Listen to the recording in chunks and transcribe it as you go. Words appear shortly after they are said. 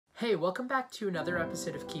Hey, welcome back to another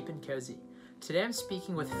episode of Keepin Kozy. Today I'm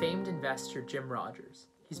speaking with famed investor Jim Rogers.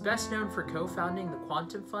 He's best known for co-founding the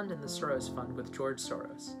Quantum Fund and the Soros Fund with George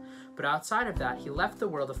Soros. But outside of that, he left the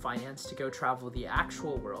world of finance to go travel the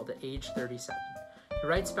actual world at age 37. He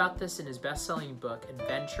writes about this in his best-selling book,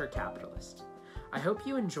 Venture Capitalist. I hope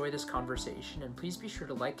you enjoy this conversation, and please be sure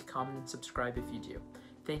to like, comment, and subscribe if you do.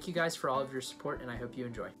 Thank you guys for all of your support, and I hope you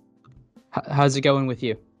enjoy. How's it going with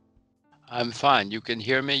you? I'm fine. You can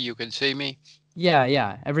hear me. You can see me.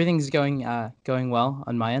 Yeah. Everything's going well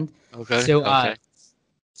on my end. Okay. So Okay.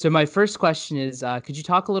 so my first question is, could you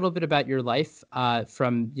talk a little bit about your life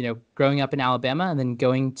from growing up in Alabama and then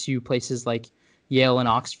going to places like Yale and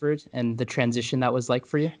Oxford and the transition that was like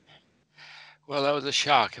for you? Well, that was a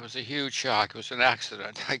shock. It was a huge shock. It was an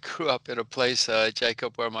accident. I grew up in a place,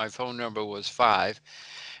 Jacob, where my phone number was 5,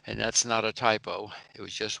 and that's not a typo. It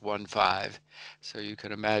was just 1 5. So you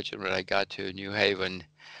can imagine when I got to New Haven,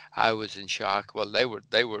 I was in shock. Well,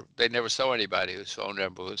 they never saw anybody whose phone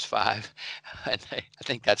number was 5, and I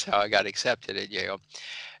think that's how I got accepted at Yale.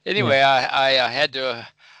 Yeah. Anyway,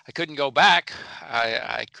 I couldn't go back.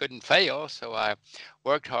 I couldn't fail, so I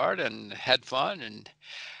worked hard and had fun, and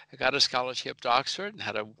I got a scholarship to Oxford and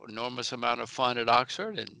had an enormous amount of fun at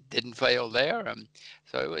Oxford and didn't fail there.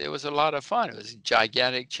 So it was a lot of fun. It was a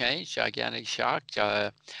gigantic change, gigantic shock.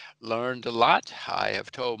 Learned a lot. I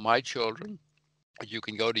have told my children, you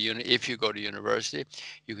can go to if you go to university,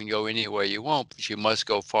 you can go anywhere you want, but you must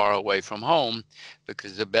go far away from home,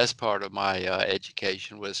 because the best part of my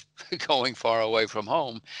education was going far away from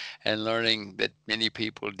home and learning that many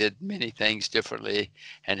people did many things differently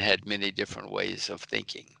and had many different ways of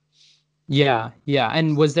thinking. Yeah.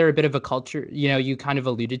 And was there a bit of a culture, you kind of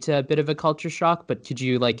alluded to a bit of a culture shock, but could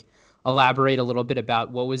you elaborate a little bit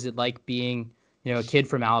about what was it like being, a kid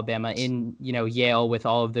from Alabama in, Yale with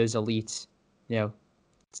all of those elites, you know,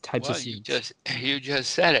 types of Well, you students? just you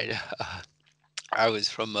just said it. I was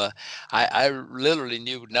from I literally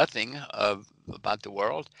knew nothing about the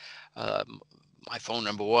world. Um, my phone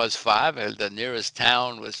number was 5. The nearest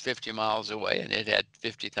town was 50 miles away, and it had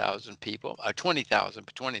 50,000 people, or 20,000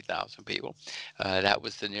 people. That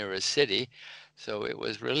was the nearest city. So it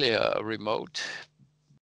was really a remote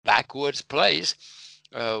backwoods place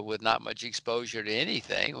with not much exposure to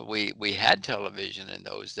anything. We had television in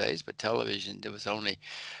those days, but television, there was only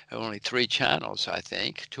 3 channels, I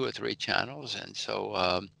think, 2 or 3 channels, and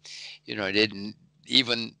so it didn't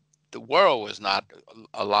even. The world was not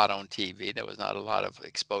a lot on TV. There was not a lot of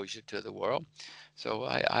exposure to the world. So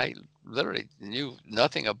I literally knew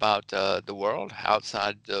nothing about the world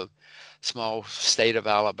outside the small state of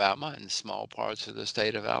Alabama and small parts of the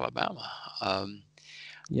state of Alabama. I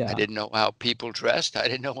Yeah. didn't know how people dressed. I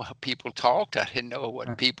didn't know how people talked. I didn't know what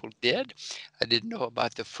Uh, people did. I didn't know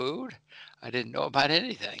about the food. I didn't know about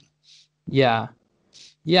anything. Yeah.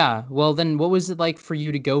 Yeah. Well, then what was it like for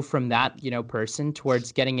you to go from that, person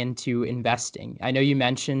towards getting into investing? I know you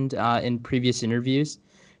mentioned in previous interviews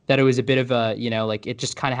that it was a bit of a, it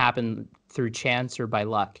just kind of happened through chance or by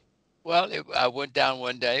luck. Well, I went down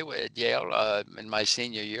one day at Yale in my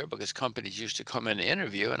senior year because companies used to come in and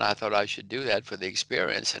interview, and I thought I should do that for the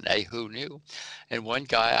experience. And who knew? And one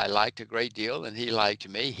guy I liked a great deal, and he liked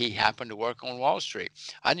me. He happened to work on Wall Street.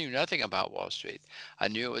 I knew nothing about Wall Street. I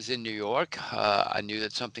knew it was in New York. I knew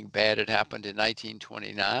that something bad had happened in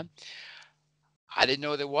 1929. I didn't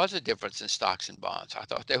know there was a difference in stocks and bonds. I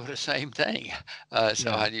thought they were the same thing. So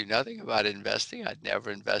Yeah. I knew nothing about investing. I'd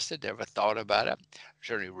never invested, never thought about it.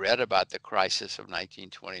 Certainly read about the crisis of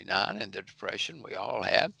 1929 and the depression we all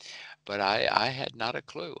had, but I had not a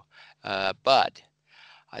clue. But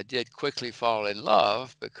I did quickly fall in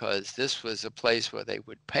love because this was a place where they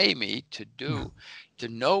would pay me to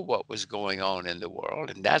know what was going on in the world.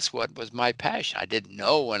 And that's what was my passion. I didn't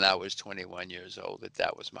know when I was 21 years old that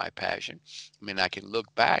that was my passion. I mean, I can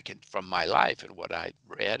look back from my life and what I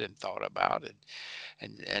read and thought about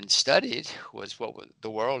and studied was what was the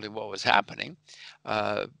world and what was happening.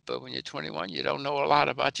 But when you're 21, you don't know a lot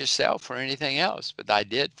about yourself or anything else. But I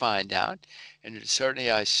did find out, and certainly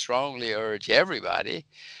I strongly urge everybody,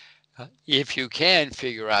 if you can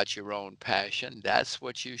figure out your own passion, that's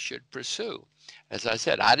what you should pursue. As I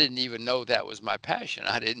said, I didn't even know that was my passion.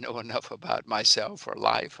 I didn't know enough about myself or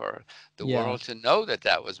life or the Yeah. world to know that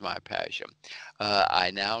that was my passion.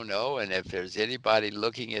 I now know, and if there's anybody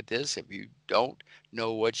looking at this, if you don't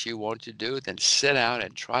know what you want to do, then sit down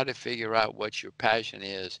and try to figure out what your passion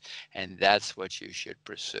is, and that's what you should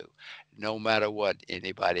pursue, no matter what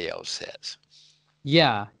anybody else says.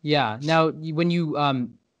 Yeah. Now, when you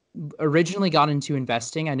originally got into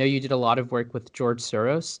investing, I know you did a lot of work with George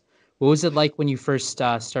Soros. What was it like when you first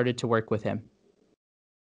started to work with him?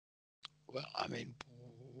 Well, I mean,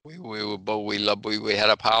 we were both we had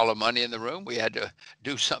a pile of money in the room. We had to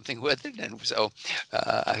do something with it, and so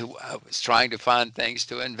I was trying to find things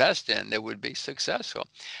to invest in that would be successful.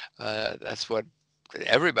 That's what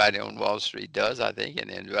everybody on Wall Street does, I think, in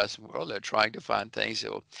the investment world. They're trying to find things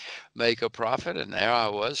that will make a profit, and there I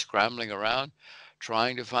was scrambling around,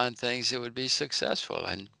 trying to find things that would be successful.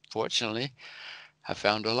 And fortunately, I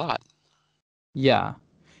found a lot. Yeah.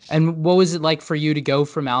 And what was it like for you to go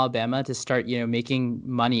from Alabama to start, making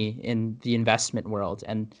money in the investment world?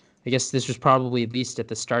 And I guess this was probably at least at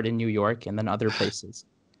the start in New York and then other places.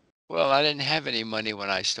 Well, I didn't have any money when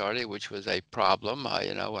I started, which was a problem.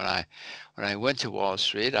 When I went to Wall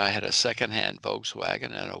Street, I had a secondhand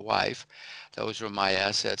Volkswagen and a wife. Those were my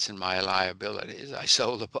assets and my liabilities. I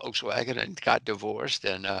sold the Volkswagen and got divorced,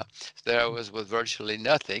 and there I was with virtually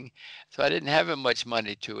nothing. So I didn't have much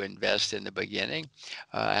money to invest in the beginning.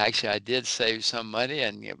 Actually, I did save some money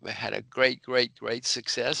and had a great, great, great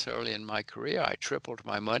success early in my career. I tripled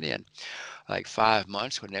my money in like 5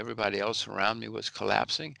 months when everybody else around me was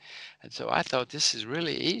collapsing. And so I thought, this is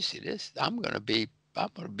really easy. I'm going to be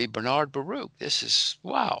Bernard Baruch. This is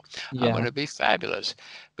wow. I'm going Yeah. to be fabulous.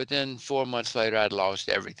 But then 4 months later, I'd lost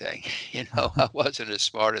everything. I wasn't as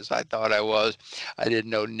smart as I thought I was. I didn't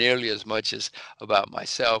know nearly as much as about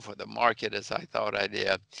myself or the market as I thought I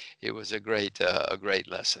did. It was a great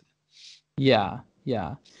lesson. Yeah.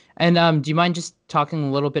 Yeah. And do you mind just talking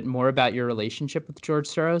a little bit more about your relationship with George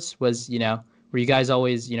Soros? Were you guys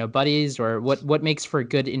always, buddies, or what makes for a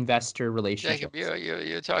good investor Jacob, relationships?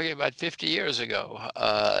 you're talking about 50 years ago.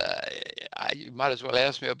 You might as well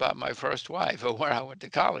ask me about my first wife or where I went to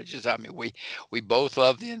college. I mean, we both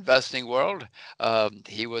love the investing world.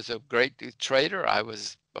 He was a great trader. I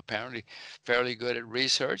was apparently fairly good at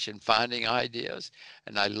research and finding ideas,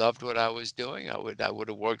 and I loved what I was doing. I would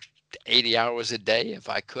have worked 80 hours a day if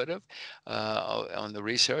I could have on the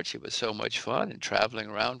research. It was so much fun and traveling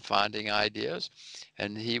around finding ideas,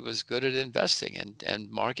 and he was good at investing and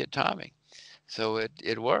market timing. So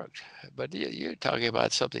it worked. But you're talking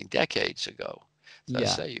about something decades ago. So I Yeah.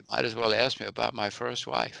 say you might as well ask me about my first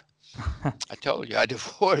wife. I told you I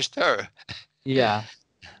divorced her, Yeah.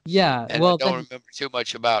 Yeah. and I don't remember too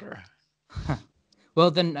much about her. Well,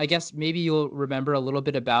 then I guess maybe you'll remember a little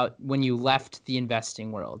bit about when you left the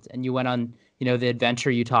investing world and you went on, the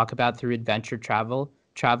adventure you talk about through adventure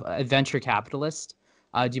capitalist.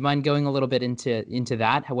 Do you mind going a little bit into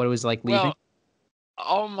that? What it was like leaving? Well,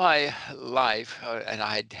 all my life, and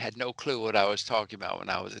I had no clue what I was talking about when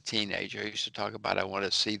I was a teenager. I used to talk about I want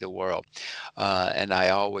to see the world, and I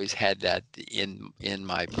always had that in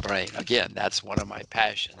my brain. Again, that's one of my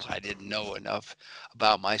passions. I didn't know enough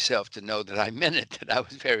about myself to know that I meant it, that I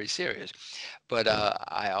was very serious. But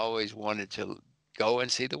I always wanted to go and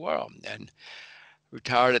see the world, and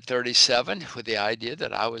retired at 37 with the idea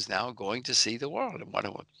that I was now going to see the world. And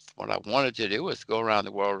what I wanted to do was go around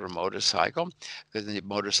the world on a motorcycle because the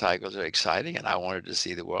motorcycles are exciting and I wanted to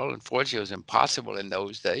see the world. Unfortunately, it was impossible in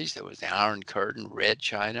those days. There was the Iron Curtain, Red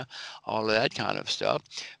China, all of that kind of stuff.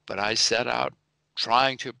 But I set out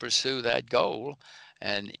trying to pursue that goal.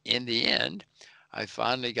 And in the end, I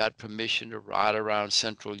finally got permission to ride around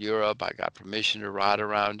Central Europe. I got permission to ride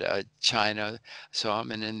around China. So I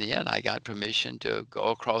mean, in the end, I got permission to go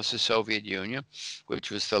across the Soviet Union,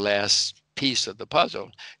 which was the last piece of the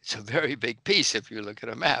puzzle. It's a very big piece if you look at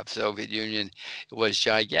a map. Soviet Union was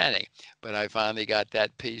gigantic, but I finally got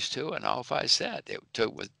that piece too, and off I set. It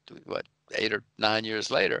took what 8 or 9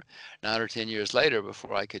 years later, 9 or 10 years later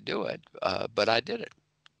before I could do it, but I did it.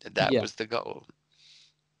 That Yeah. was the goal.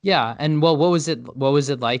 Yeah. And well, what was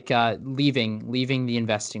it like leaving the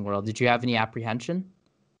investing world? Did you have any apprehension?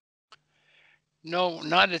 No,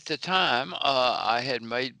 not at the time. I had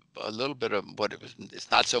made a little bit of what it was. It's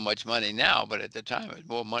not so much money now, but at the time it was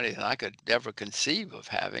more money than I could ever conceive of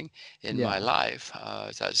having in my Yeah. life.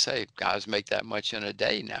 As I say, guys make that much in a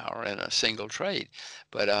day now or in a single trade.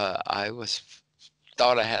 But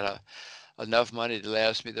thought I had enough money to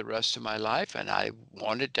last me the rest of my life, and I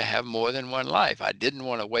wanted to have more than one life. I didn't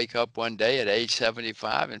want to wake up one day at age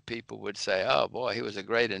 75 and people would say, "Oh boy, he was a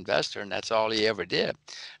great investor and that's all he ever did."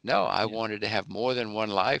 No, I Yeah. wanted to have more than one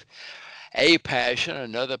life. A passion,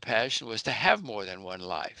 another passion was to have more than one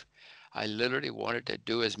life. I literally wanted to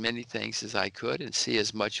do as many things as I could and see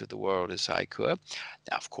as much of the world as I could.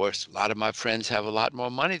 Now, of course, a lot of my friends have a lot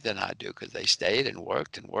more money than I do because they stayed and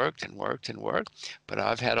worked and worked and worked and worked. But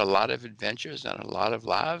I've had a lot of adventures and a lot of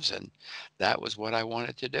lives, and that was what I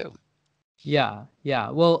wanted to do. Yeah, yeah.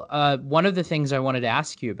 Well, one of the things I wanted to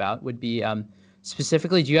ask you about would be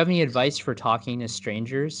specifically, do you have any advice for talking to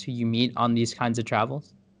strangers who you meet on these kinds of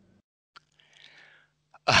travels?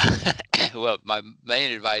 Well, my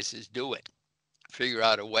main advice is do it. Figure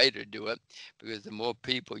out a way to do it, because the more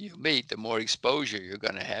people you meet, the more exposure you're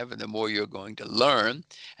going to have and the more you're going to learn,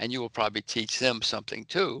 and you will probably teach them something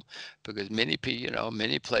too, because many people,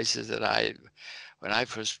 many places that when I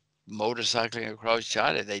first motorcycling across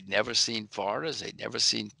China, they'd never seen foreigners, they'd never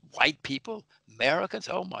seen white people, Americans.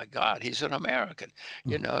 Oh my God, he's an American.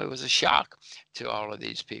 It was a shock to all of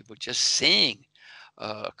these people. Just seeing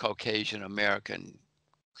a Caucasian American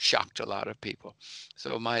shocked a lot of people.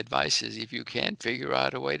 So my advice is, if you can, figure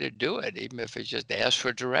out a way to do it, even if it's just ask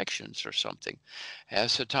for directions or something,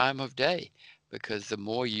 ask the time of day, because the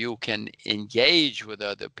more you can engage with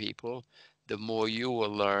other people, the more you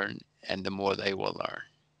will learn and the more they will learn.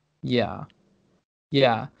 Yeah.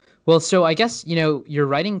 Yeah. Well, so I guess, your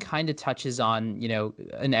writing kind of touches on,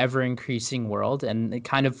 an ever increasing world, and it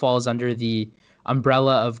kind of falls under the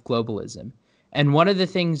umbrella of globalism. And one of the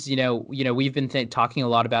things, we've been talking a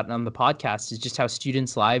lot about on the podcast is just how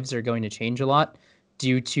students' lives are going to change a lot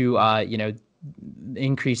due to,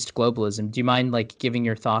 increased globalism. Do you mind like giving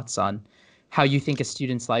your thoughts on how you think a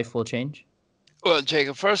student's life will change? Well,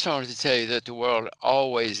 Jacob, first I wanted to tell you that the world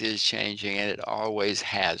always is changing, and it always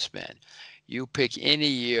has been. You pick any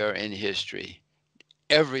year in history,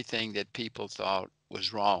 everything that people thought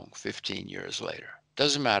was wrong 15 years later.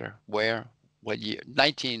 Doesn't matter where, what year,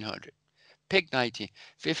 1900. Pick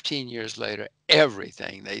 15 years later,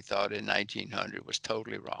 everything they thought in 1900 was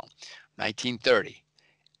totally wrong. 1930,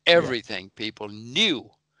 Yeah. everything people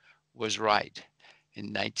knew was right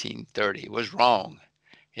in 1930 was wrong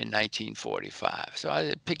in 1945. So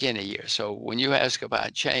I pick any year. So when you ask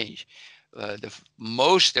about change, the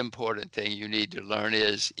most important thing you need to learn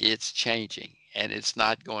is it's changing and it's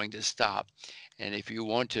not going to stop. And if you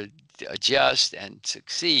want to adjust and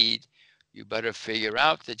succeed, you better figure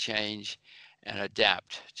out the change and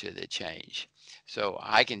adapt to the change. So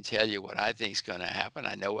I can tell you what I think is going to happen.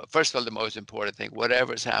 I know, first of all, the most important thing,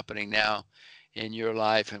 whatever is happening now in your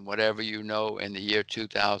life and whatever you know in the year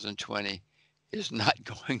 2020 is not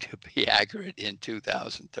going to be accurate in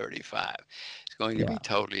 2035. It's going to be Yeah.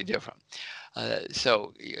 totally different.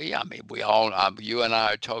 So, yeah, I mean, you and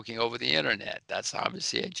I are talking over the internet. That's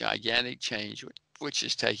obviously a gigantic change which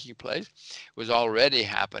is taking place. It was already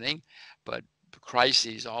happening, but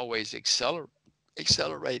crises always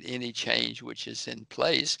accelerate any change which is in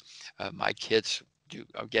place. My kids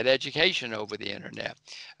get education over the internet.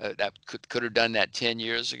 That could have done that 10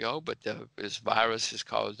 years ago, but this virus has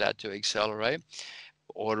caused that to accelerate.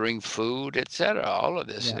 Ordering food, etc. All of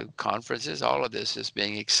this, Yeah. conferences, all of this is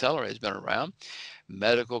being accelerated, has been around.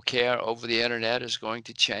 Medical care over the internet is going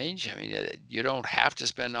to change. I mean, you don't have to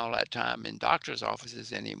spend all that time in doctor's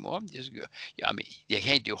offices anymore. Just go, yeah, I mean, you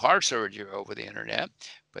can't do heart surgery over the internet,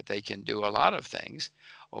 but they can do a lot of things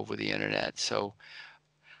over the internet. So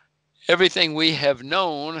everything we have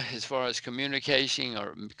known as far as communicating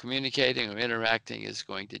or interacting is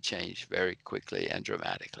going to change very quickly and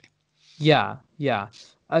dramatically. Yeah, yeah.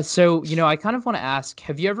 So, I kind of want to ask,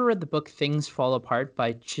 have you ever read the book Things Fall Apart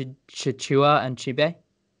by Chichua and Chibe?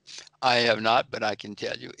 I have not, but I can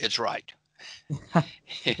tell you it's right.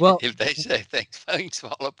 Well, If they say things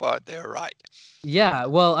fall apart, they're right. yeah,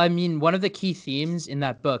 well, I mean, one of the key themes in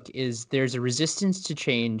that book is there's a resistance to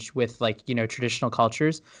change with like, traditional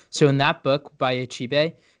cultures. So in that book by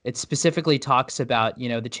Achebe, it specifically talks about,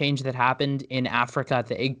 the change that happened in Africa at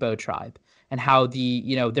the Igbo tribe and how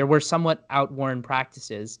there were somewhat outworn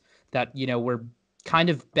practices that, were kind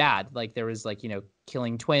of bad. Like there was like,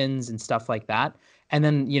 killing twins and stuff like that. And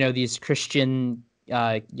then, these Christian,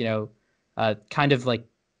 kind of like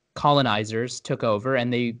colonizers took over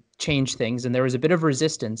and they changed things and there was a bit of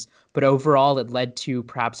resistance, but overall it led to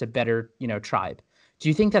perhaps a better, tribe. Do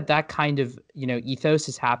you think that that kind of, ethos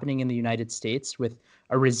is happening in the United States with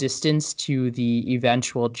a resistance to the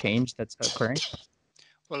eventual change that's occurring?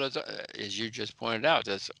 Well, as you just pointed out,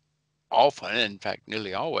 that's often, in fact,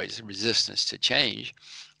 nearly always, resistance to change.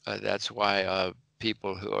 That's why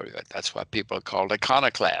that's why people are called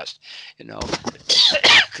iconoclasts, you know,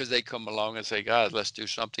 because they come along and say, "God, let's do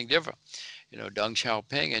something different." Deng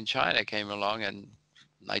Xiaoping in China came along in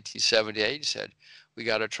 1978 and said, "We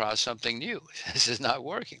got to try something new. This is not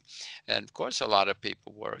working." And of course, a lot of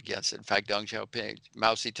people were against it. In fact, Deng Xiaoping,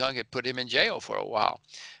 Mao Zedong had put him in jail for a while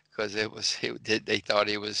because they thought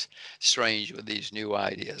he was strange with these new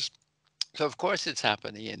ideas. So of course it's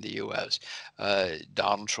happening in the U.S.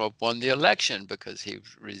 Donald Trump won the election because he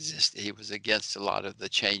was against a lot of the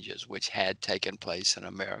changes which had taken place in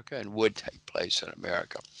America and would take place in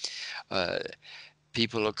America. Uh,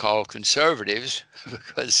 people are called conservatives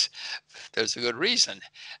because there's a good reason.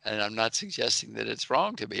 And I'm not suggesting that it's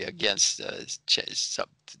wrong to be against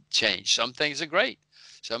change. Some things are great.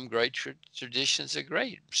 Some great traditions are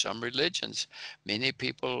great. Some religions, many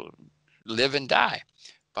people live and die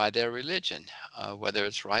by their religion. Whether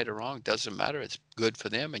it's right or wrong doesn't matter. It's good for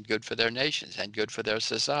them and good for their nations and good for their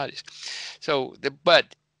societies.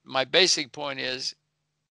 But my basic point is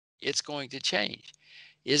it's going to change.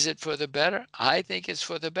 Is it for the better? I think it's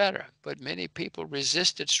for the better, but many people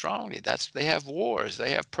resist it strongly. They have wars,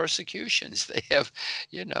 they have persecutions, they have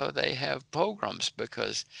pogroms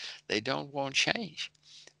because they don't want change.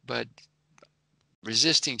 But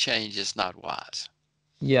resisting change is not wise.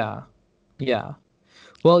 Yeah. Yeah.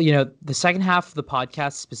 Well, the second half of the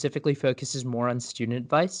podcast specifically focuses more on student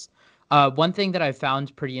advice. One thing that I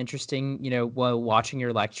found pretty interesting, while watching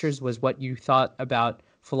your lectures was what you thought about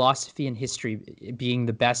philosophy and history being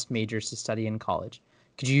the best majors to study in college.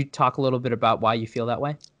 Could you talk a little bit about why you feel that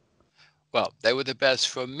way? Well, they were the best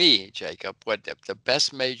for me, Jacob. What the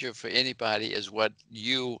best major for anybody is what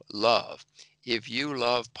you love. If you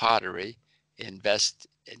love pottery, invest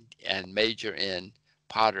in, and major in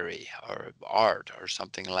pottery or art or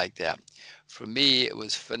something like that. For me, it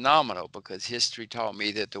was phenomenal because history taught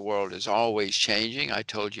me that the world is always changing. I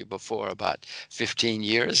told you before about 15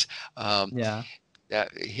 years. Um, Yeah.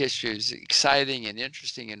 that history is exciting and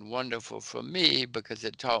interesting and wonderful for me because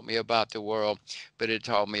it taught me about the world, but it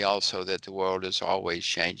taught me also that the world is always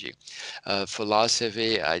changing.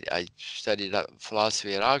 Philosophy, I studied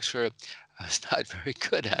philosophy at Oxford. I was not very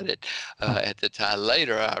good at it at the time.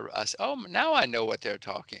 Later, I said, "Oh, now I know what they're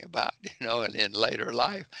talking about," And in later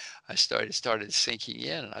life, I started sinking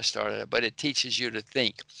in, and I started. But it teaches you to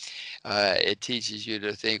think. It teaches you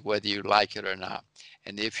to think whether you like it or not.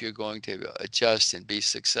 And if you're going to adjust and be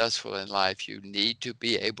successful in life, you need to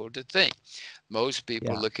be able to think. Most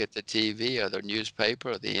people Yeah. look at the TV or the newspaper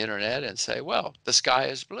or the internet and say, well, the sky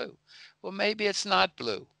is blue. Well, maybe it's not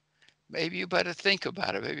blue. Maybe you better think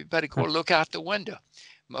about it. Maybe you better go look out the window.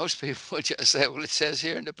 Most people just say, well, it says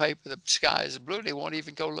here in the paper the sky is blue. They won't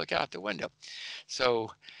even go look out the window.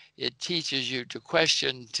 So it teaches you to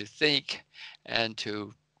question, to think, and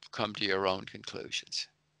to come to your own conclusions.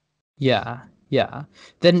 Yeah, yeah.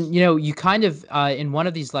 Then, you kind of, in one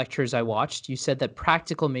of these lectures I watched, you said that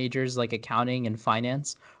practical majors like accounting and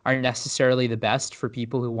finance aren't necessarily the best for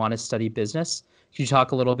people who want to study business. Could you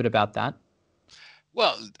talk a little bit about that?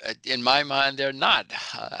 Well, in my mind, they're not.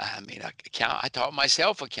 I taught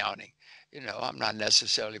myself accounting. I'm not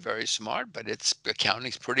necessarily very smart, but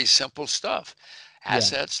accounting's pretty simple stuff. Yeah,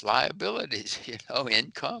 Assets, liabilities,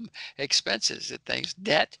 income, expenses,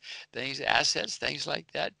 debt, assets, things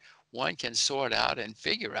like that. One can sort out and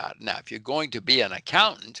figure out. Now, if you're going to be an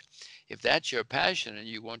accountant, if that's your passion and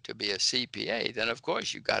you want to be a CPA, then of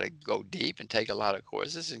course you've got to go deep and take a lot of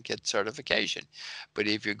courses and get certification. But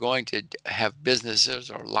if you're going to have businesses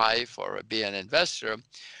or life or be an investor,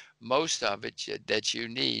 most of it that you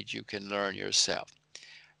need, you can learn yourself.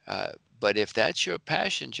 Uh, but if that's your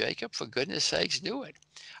passion, Jacob, for goodness sakes, do it.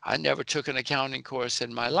 I never took an accounting course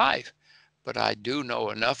in my life, but I do know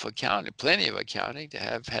enough accounting, plenty of accounting, to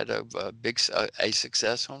have had a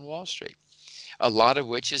success on Wall Street. A lot of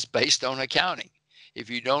which is based on accounting. If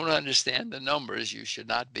you don't understand the numbers, you should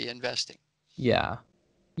not be investing. yeah,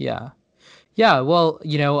 yeah. Yeah, well,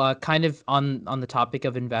 kind of on the topic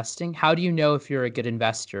of investing, how do you know if you're a good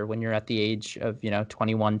investor when you're at the age of,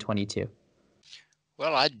 21, 22?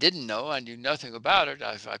 Well, I didn't know. I knew nothing about it.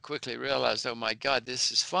 I quickly realized, oh my God,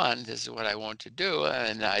 this is fun. This is what I want to do.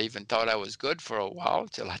 And I even thought I was good for a while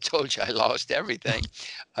until I told you I lost everything,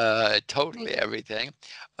 totally everything.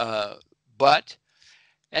 Uh, but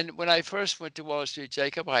And when I first went to Wall Street,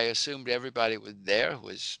 Jacob, I assumed everybody was there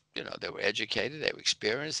was, they were educated, they were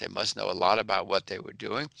experienced, they must know a lot about what they were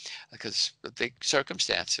doing because of the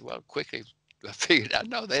circumstances. Well, quickly I figured out,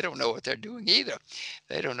 no, they don't know what they're doing either.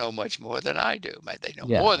 They don't know much more than I do. They know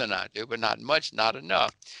Yeah. more than I do, but not much, not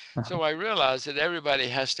enough. So I realized that everybody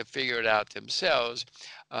has to figure it out themselves.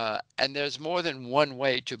 And there's more than one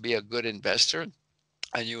way to be a good investor.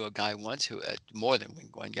 I knew a guy once who had more than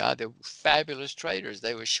one guy. They were fabulous traders.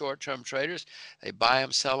 They were short-term traders. They buy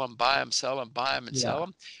them, sell them, buy them, sell them, buy them, and sell Yeah.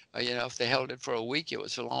 them. If they held it for a week, it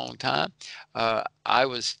was a long time.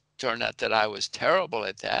 Turned out that I was terrible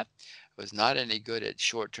at that. I was not any good at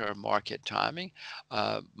short-term market timing.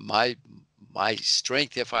 My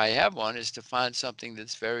strength, if I have one, is to find something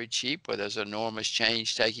that's very cheap where there's enormous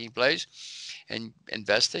change taking place and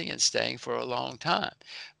investing and staying for a long time.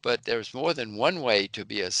 But there's more than one way to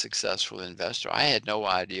be a successful investor. I had no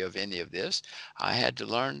idea of any of this. I had to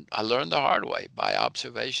learn. I learned the hard way by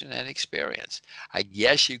observation and experience. I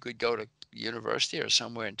guess you could go to university or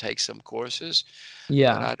somewhere and take some courses, but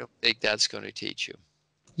Yeah. I don't think that's going to teach you.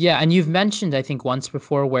 Yeah, and you've mentioned, I think, once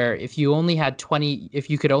before where if you only had 20, if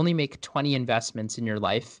you could only make 20 investments in your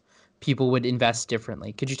life, people would invest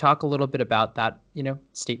differently. Could you talk a little bit about that,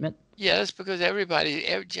 statement? Yeah, that's because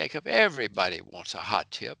Jacob, everybody wants a hot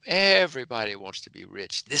tip. Everybody wants to be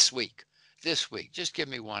rich this week. This week, just give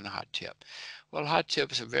me one hot tip. Well, hot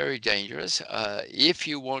tips are very dangerous. If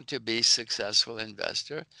you want to be successful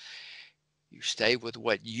investor, you stay with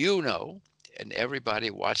what you know. And everybody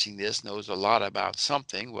watching this knows a lot about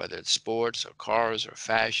something, whether it's sports or cars or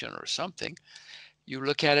fashion or something. You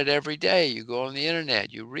look at it every day. You go on the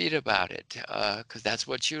internet. You read about it because that's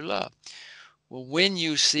what you love. Well, when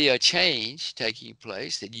you see a change taking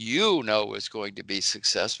place that you know is going to be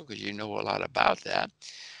successful because you know a lot about that,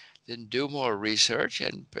 then do more research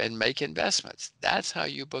and make investments. That's how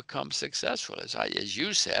you become successful. As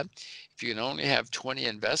you said, if you can only have 20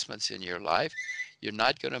 investments in your life, you're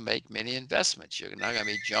not going to make many investments. You're not going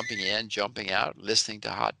to be jumping in, jumping out, listening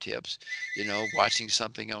to hot tips, watching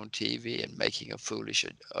something on TV and making a foolish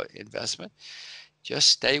investment. Just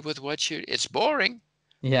stay with it's boring.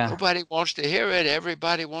 Yeah. Nobody wants to hear it.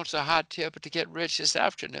 Everybody wants a hot tip to get rich this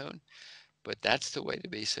afternoon, but that's the way to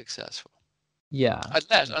be successful. Yeah.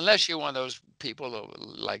 Unless you're one of those people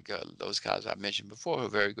like those guys I mentioned before who are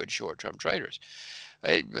very good short-term traders.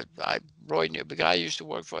 Roy knew the guy I used to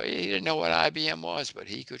work for. He didn't know what IBM was, but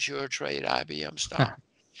he could sure trade IBM stock.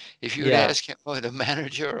 If you'd Yeah. ask him what the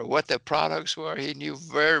manager or what the products were, he knew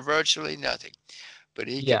virtually nothing, but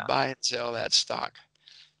he could Yeah. buy and sell that stock.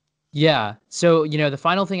 Yeah. So, the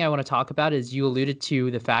final thing I want to talk about is you alluded to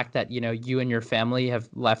the fact that, you and your family have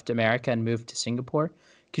left America and moved to Singapore.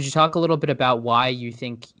 Could you talk a little bit about why you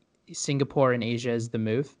think Singapore and Asia is the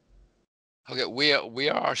move? Okay, we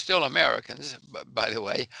are still Americans, by the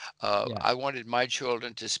way. Yeah. I wanted my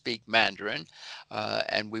children to speak Mandarin,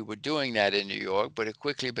 and we were doing that in New York. But it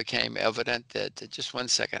quickly became evident that just one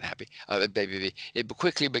second, happy baby. It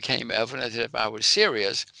quickly became evident that if I was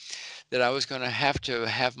serious, that I was going to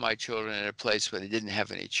have my children in a place where they didn't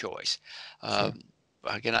have any choice. Sure.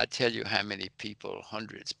 I cannot tell you how many people,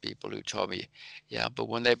 hundreds of people, who told me, yeah, but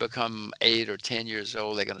when they become 8 or 10 years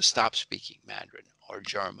old, they're going to stop speaking Mandarin or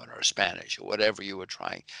German or Spanish or whatever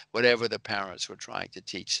the parents were trying to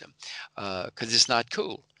teach them, because it's not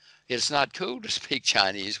cool. It's not cool to speak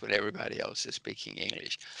Chinese when everybody else is speaking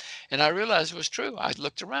English. And I realized it was true. I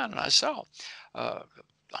looked around and I saw uh,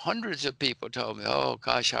 hundreds of people told me, oh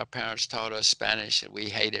gosh, our parents taught us Spanish and we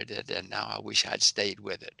hated it, and now I wish I'd stayed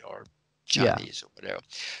with it, or Yeah. Chinese or whatever.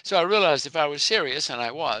 So I realized if I was serious, and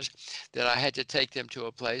I was, that I had to take them to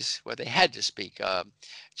a place where they had to speak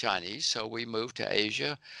Chinese. So we moved to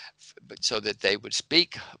Asia, but so that they would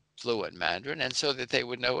speak fluent Mandarin and so that they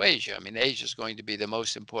would know Asia. I mean, Asia is going to be the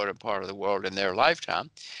most important part of the world in their lifetime.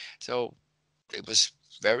 So it was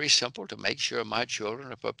very simple to make sure my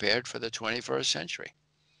children are prepared for the 21st century.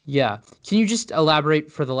 Yeah. Can you just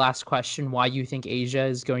elaborate for the last question why you think Asia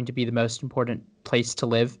is going to be the most important place to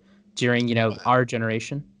live during, our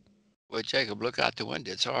generation? Well, Jacob, look out the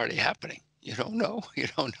window. It's already happening. You don't know. You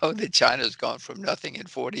don't know that China's gone from nothing in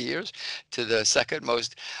 40 years to uh,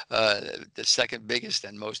 the second biggest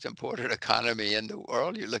and most important economy in the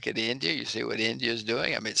world. You look at India. You see what India is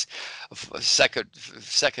doing. I mean, it's a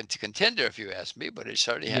second to contender, if you ask me. But it's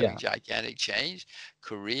certainly having Yeah. gigantic change.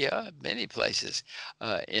 Korea, many places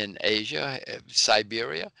in Asia,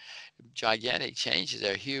 Siberia, gigantic changes.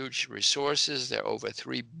 There are huge resources. There are over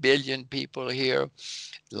 3 billion people here.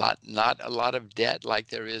 Not a lot of debt like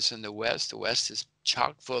there is in the West. The West is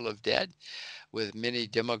chock full of debt with many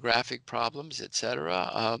demographic problems,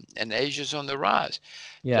 etc. And Asia's on the rise.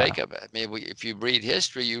 Yeah. Jacob, I mean, if you read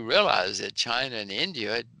history, you realize that China and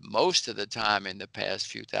India, most of the time in the past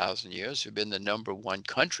few thousand years, have been the number one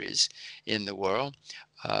countries in the world.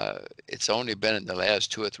 It's only been in the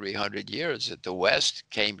last 200 or 300 years that the West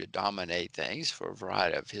came to dominate things for a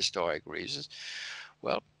variety of historic reasons.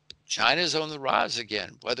 Well, China's on the rise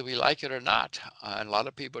again, whether we like it or not. And a lot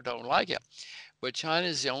of people don't like it. But China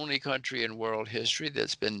is the only country in world history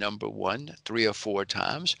that's been number one 3 or 4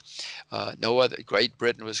 times. No other. Great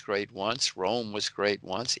Britain was great once. Rome was great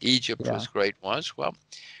once. Egypt Yeah. was great once. Well,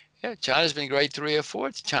 yeah, China's been great 3 or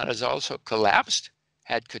 4. China's also collapsed,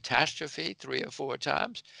 had catastrophe 3 or 4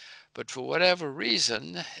 times. But for whatever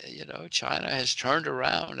reason, China has turned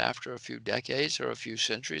around after a few decades or a few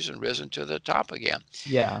centuries and risen to the top again.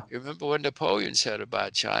 Yeah. You remember what Napoleon said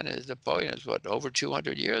about China? Napoleon is over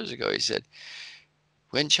 200 years ago. He said,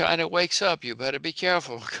 when China wakes up, you better be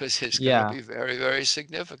careful because it's going to Yeah. be very, very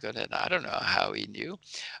significant. And I don't know how he knew.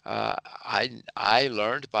 I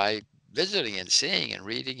learned by visiting and seeing and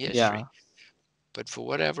reading history. Yeah. But for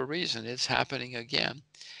whatever reason, it's happening again.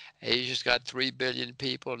 Asia's got 3 billion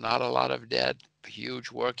people, not a lot of debt,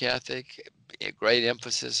 huge work ethic, great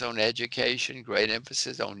emphasis on education, great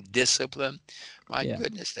emphasis on discipline. My Yeah.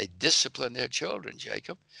 goodness, they discipline their children,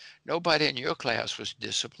 Jacob. Nobody in your class was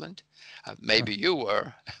disciplined. Maybe you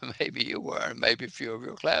were, maybe you were, and maybe a few of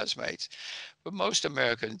your classmates. But most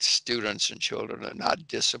American students and children are not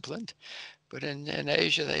disciplined. But in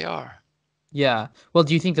Asia, they are. Yeah. Well,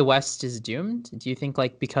 do you think the West is doomed? Do you think,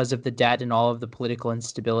 like, because of the debt and all of the political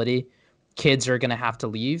instability, kids are going to have to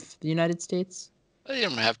leave the United States? They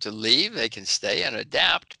don't have to leave. They can stay and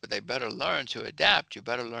adapt, but they better learn to adapt. You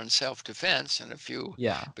better learn self-defense. And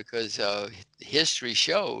Yeah. because history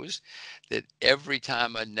shows that every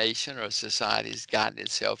time a nation or a society has gotten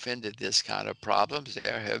itself into this kind of problems,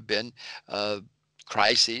 there have been uh,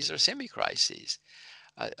 crises or semi-crises.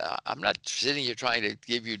 I'm not sitting here trying to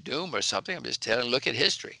give you doom or something. I'm just telling, look at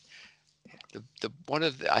history.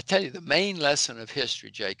 I tell you, the main lesson of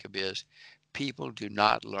history, Jacob, is people do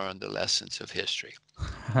not learn the lessons of history.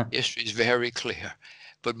 History is very clear,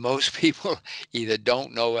 but most people either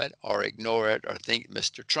don't know it or ignore it or think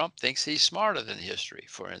Mr. Trump thinks he's smarter than history,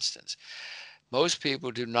 for instance. Most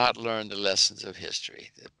people do not learn the lessons of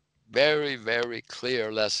history. The very, very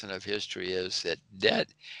clear lesson of history is that debt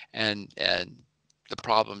and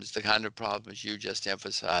the kind of problems you just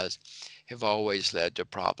emphasized, have always led to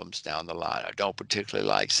problems down the line. I don't particularly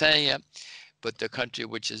like saying it, but the country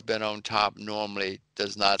which has been on top normally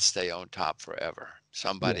does not stay on top forever.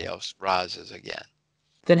 Somebody Yeah. else rises again.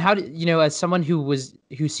 Then how do as someone who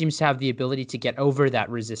seems to have the ability to get over that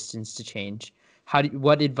resistance to change,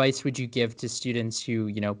 what advice would you give to students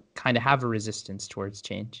who, kind of have a resistance towards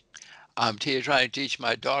change? I'm trying to teach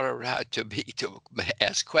my daughter how to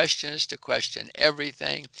ask questions, to question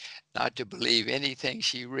everything, not to believe anything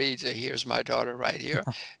she reads or hears. My daughter right here.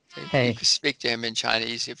 You Hey. can speak to him in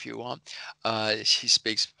Chinese if you want. She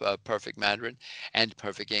speaks perfect Mandarin and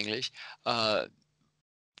perfect English. Uh,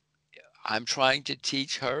 I'm trying to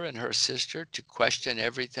teach her and her sister to question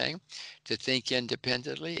everything, to think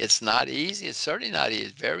independently. It's not easy. It's certainly not easy.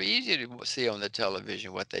 It's very easy to see on the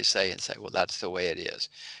television what they say and say, well, that's the way it is.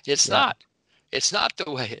 It's Yeah. not. It's not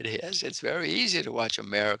the way it is. It's very easy to watch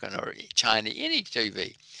American or China, any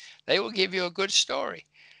TV. They will give you a good story.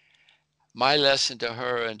 My lesson to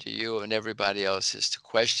her and to you and everybody else is to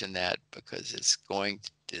question that because it's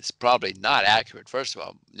probably not accurate. First of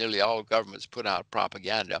all, nearly all governments put out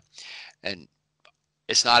propaganda and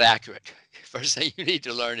it's not accurate. First thing you need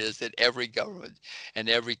to learn is that every government and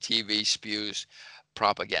every TV spews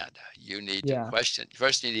propaganda. You need to Yeah. question.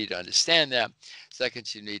 First, you need to understand that.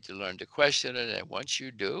 Second, you need to learn to question it. And once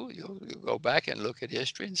you do, you'll go back and look at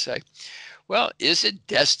history and say, well, is it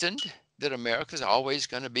destined that America is always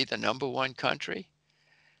going to be the number one country?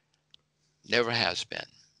 Never has been.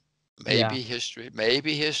 Yeah.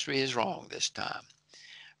 Maybe history is wrong this time.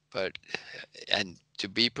 But and to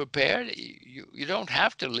be prepared, you don't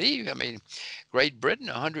have to leave. I mean, Great Britain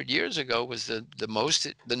 100 years ago was the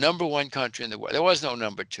number one country in the world. There was no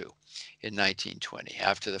number two in 1920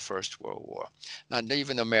 after the First World War. Not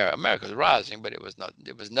even America. America was rising, but it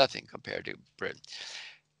was nothing compared to Britain.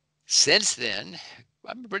 Since then,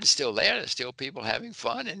 I mean, Britain's still there. There's still people having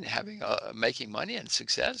fun and making money and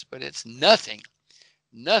success, but it's nothing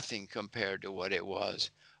compared to what it was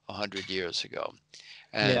 100 years ago.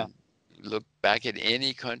 Yeah. And look back at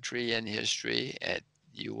any country in history, and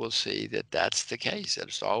you will see that that's the case. That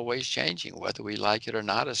it's always changing, whether we like it or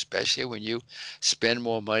not, especially when you spend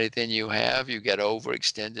more money than you have, you get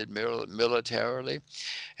overextended militarily,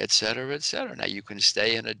 et cetera, et cetera. Now, you can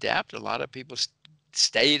stay and adapt. A lot of people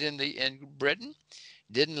stayed in Britain,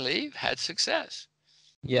 didn't leave, had success.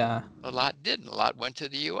 Yeah. A lot didn't. A lot went to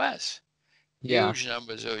the U.S. Yeah. Huge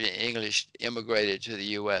numbers of English immigrated to the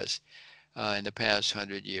U.S. In the past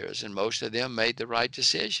 100 years, and most of them made the right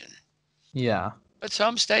decision. Yeah. But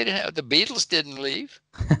some stayed. The Beatles didn't leave.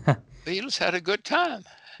 Beatles had a good time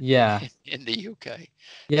Yeah. in the UK.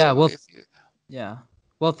 Yeah. So Well, if you, yeah.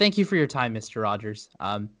 Well, thank you for your time, Mr. Rogers.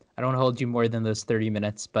 I don't hold you more than those 30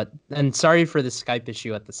 minutes, but and sorry for the Skype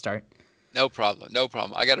issue at the start. no problem, no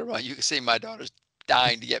problem. I got to run. You can see my daughter's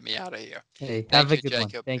dying to get me out of here. Hey, have Thank a you, good one.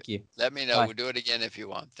 Jacob. Thank you. Let me know. Bye. We'll do it again if you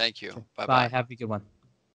want. Thank you. Sure. Bye Bye. bye. Have a good one.